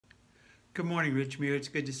Good morning, Ridgemere. It's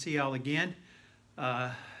good to see y'all again.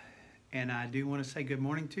 And I do want to say good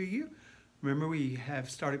morning to you. Remember, we have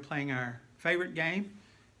started playing our favorite game,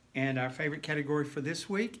 and our favorite category for this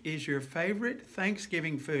week is your favorite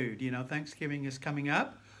Thanksgiving food. You know, Thanksgiving is coming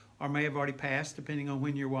up, or may have already passed, depending on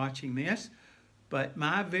when you're watching this. But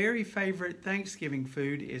my very favorite Thanksgiving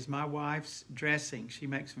food is my wife's dressing. She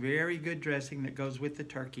makes very good dressing that goes with the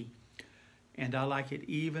turkey. And I like it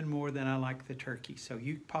even more than I like the turkey. So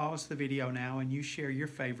you pause the video now and you share your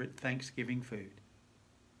favorite Thanksgiving food.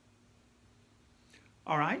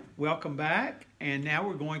 All right, welcome back. And now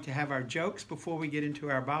we're going to have our jokes before we get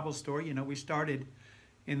into our Bible story. You know, we started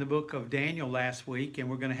in the book of Daniel last week, and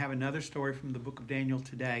we're going to have another story from the book of Daniel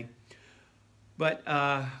today. But,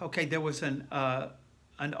 okay, there was an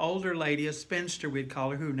older lady, a spinster we'd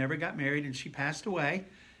call her, who never got married, and she passed away.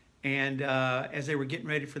 And as they were getting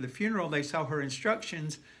ready for the funeral, they saw her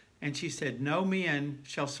instructions, and she said, "No men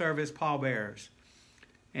shall serve as pallbearers."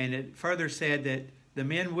 And it further said that the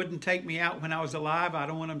men wouldn't take me out when I was alive. I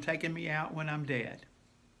don't want them taking me out when I'm dead.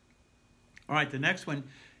 All right, the next one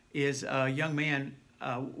is a young man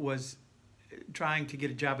was trying to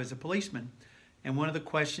get a job as a policeman. And one of the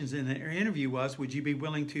questions in the interview was, would you be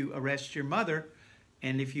willing to arrest your mother?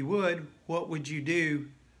 And if you would, what would you do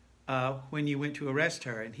when you went to arrest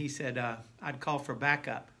her? And he said, I'd call for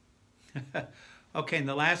backup. Okay, and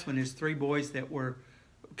the last one is three boys that were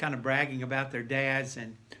kind of bragging about their dads.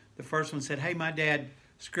 And the first one said, "Hey, my dad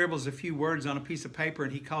scribbles a few words on a piece of paper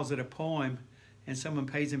and he calls it a poem, and someone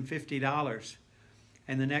pays him $50.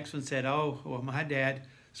 And the next one said, "Oh, well, my dad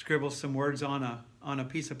scribbles some words on a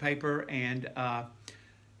piece of paper, and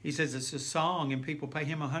he says it's a song and people pay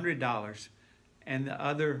him $100. And the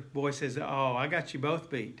other boy says, "Oh, I got you both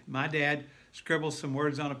beat. My dad scribbles some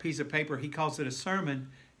words on a piece of paper. He calls it a sermon,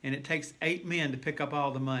 and it takes 8 men to pick up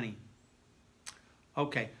all the money."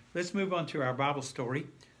 Okay, let's move on to our Bible story.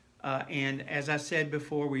 And as I said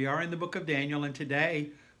before, we are in the book of Daniel, and today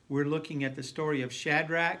we're looking at the story of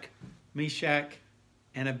Shadrach, Meshach,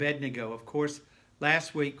 and Abednego. Of course,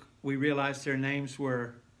 last week we realized their names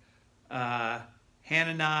were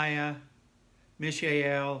Hananiah,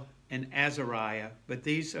 Mishael, and Azariah, but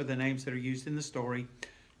these are the names that are used in the story,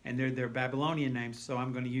 and they're their Babylonian names, so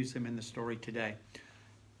I'm going to use them in the story today.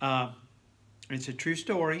 It's a true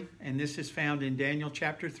story, and this is found in Daniel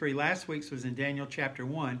chapter 3. Last week's was in Daniel chapter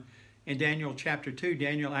 1. In Daniel chapter 2,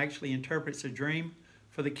 Daniel actually interprets a dream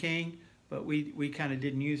for the king, but we kind of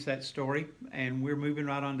didn't use that story, and we're moving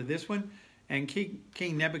right on to this one. And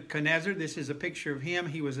King Nebuchadnezzar, this is a picture of him.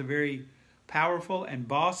 He was a very powerful and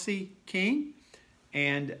bossy king.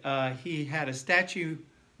 And he had a statue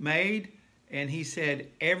made, and he said,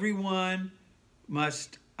 everyone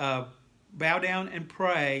must bow down and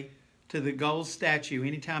pray to the gold statue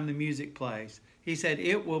anytime the music plays. He said,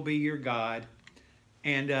 it will be your God.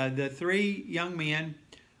 And the three young men,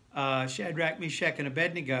 Shadrach, Meshach, and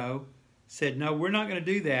Abednego, said, no, we're not going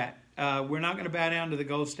to do that. We're not going to bow down to the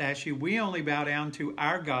gold statue. We only bow down to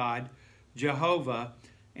our God, Jehovah,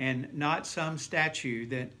 and not some statue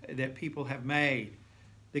that people have made.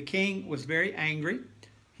 The king was very angry.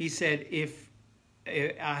 He said, if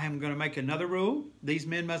I am going to make another rule, these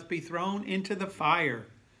men must be thrown into the fire.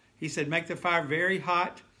 He said, make the fire very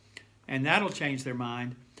hot, and that'll change their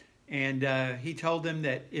mind. And he told them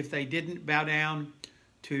that if they didn't bow down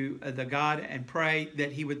to the God and pray,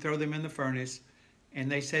 that he would throw them in the furnace. And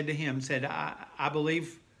they said to him,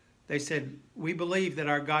 they said, we believe that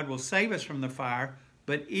our God will save us from the fire,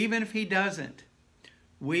 but even if he doesn't,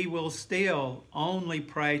 we will still only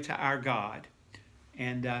pray to our God.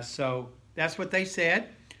 And so that's what they said.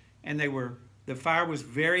 And the fire was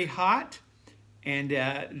very hot. And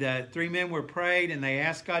the three men were prayed, and they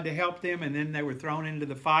asked God to help them. And then they were thrown into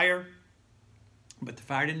the fire. But the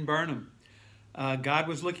fire didn't burn them. God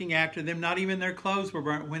was looking after them. Not even their clothes were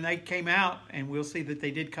burnt. When they came out, and we'll see that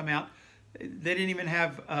they did come out, they didn't even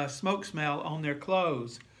have a smoke smell on their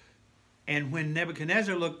clothes. And when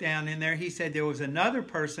Nebuchadnezzar looked down in there, he said there was another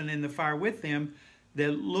person in the fire with them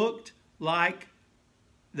that looked like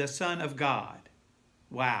the Son of God.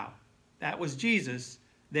 Wow. That was Jesus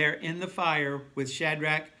there in the fire with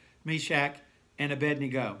Shadrach, Meshach, and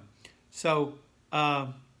Abednego. So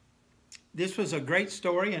this was a great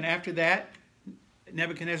story. And after that,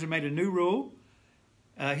 Nebuchadnezzar made a new rule.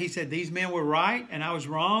 He said, these men were right and I was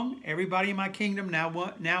wrong. Everybody in my kingdom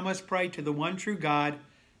now must pray to the one true God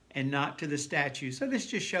and not to the statue. So this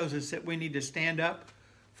just shows us that we need to stand up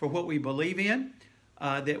for what we believe in,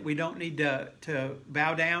 that we don't need to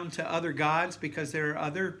bow down to other gods, because there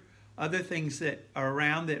are other things that are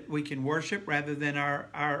around that we can worship rather than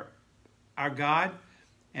our God.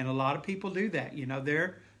 And a lot of people do that. You know,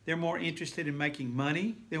 they're more interested in making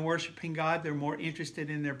money than worshiping God. They're more interested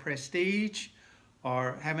in their prestige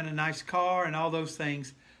or having a nice car and all those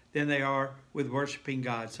things than they are with worshiping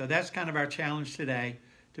God. So that's kind of our challenge today,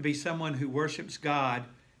 to be someone who worships God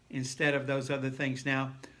instead of those other things.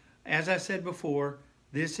 Now, as I said before,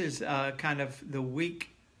 this is kind of the week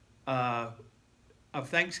of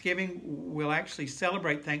Thanksgiving. We'll actually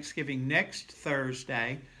celebrate Thanksgiving next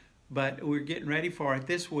Thursday, but we're getting ready for it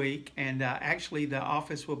this week, and actually the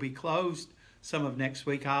office will be closed some of next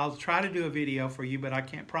week. I'll try to do a video for you, but I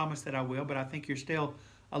can't promise that I will, but I think you're still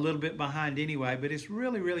a little bit behind anyway. But it's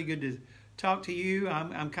really, really good to talk to you.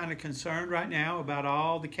 I'm kind of concerned right now about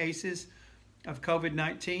all the cases of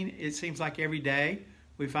COVID-19. It seems like every day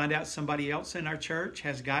we find out somebody else in our church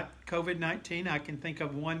has got COVID-19. I can think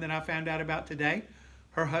of one that I found out about today.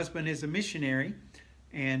 Her husband is a missionary,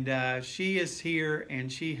 and she is here,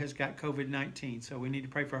 and she has got COVID-19. So we need to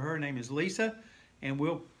pray for her. Her name is Lisa, and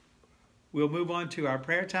we'll move on to our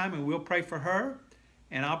prayer time, and we'll pray for her,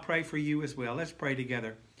 and I'll pray for you as well. Let's pray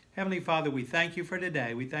together. Heavenly Father, we thank you for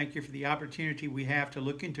today. We thank you for the opportunity we have to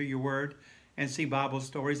look into your word and see Bible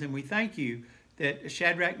stories, and we thank you that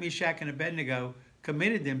Shadrach, Meshach, and Abednego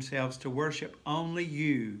committed themselves to worship only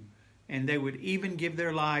you, and they would even give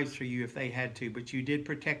their lives for you if they had to, but you did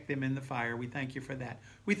protect them in the fire. We thank you for that.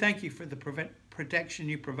 We thank you for the protection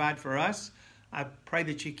you provide for us. I pray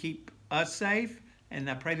that you keep us safe, and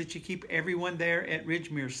I pray that you keep everyone there at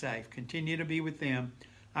Ridgemere safe. Continue to be with them.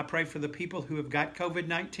 I pray for the people who have got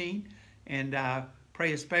COVID-19, and I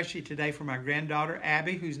pray especially today for my granddaughter,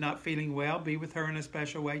 Abby, who's not feeling well. Be with her in a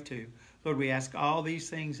special way too. Lord, we ask all these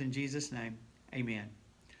things in Jesus' name. Amen.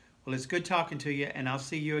 Well, it's good talking to you, and I'll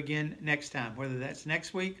see you again next time, whether that's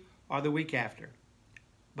next week or the week after.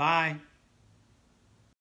 Bye.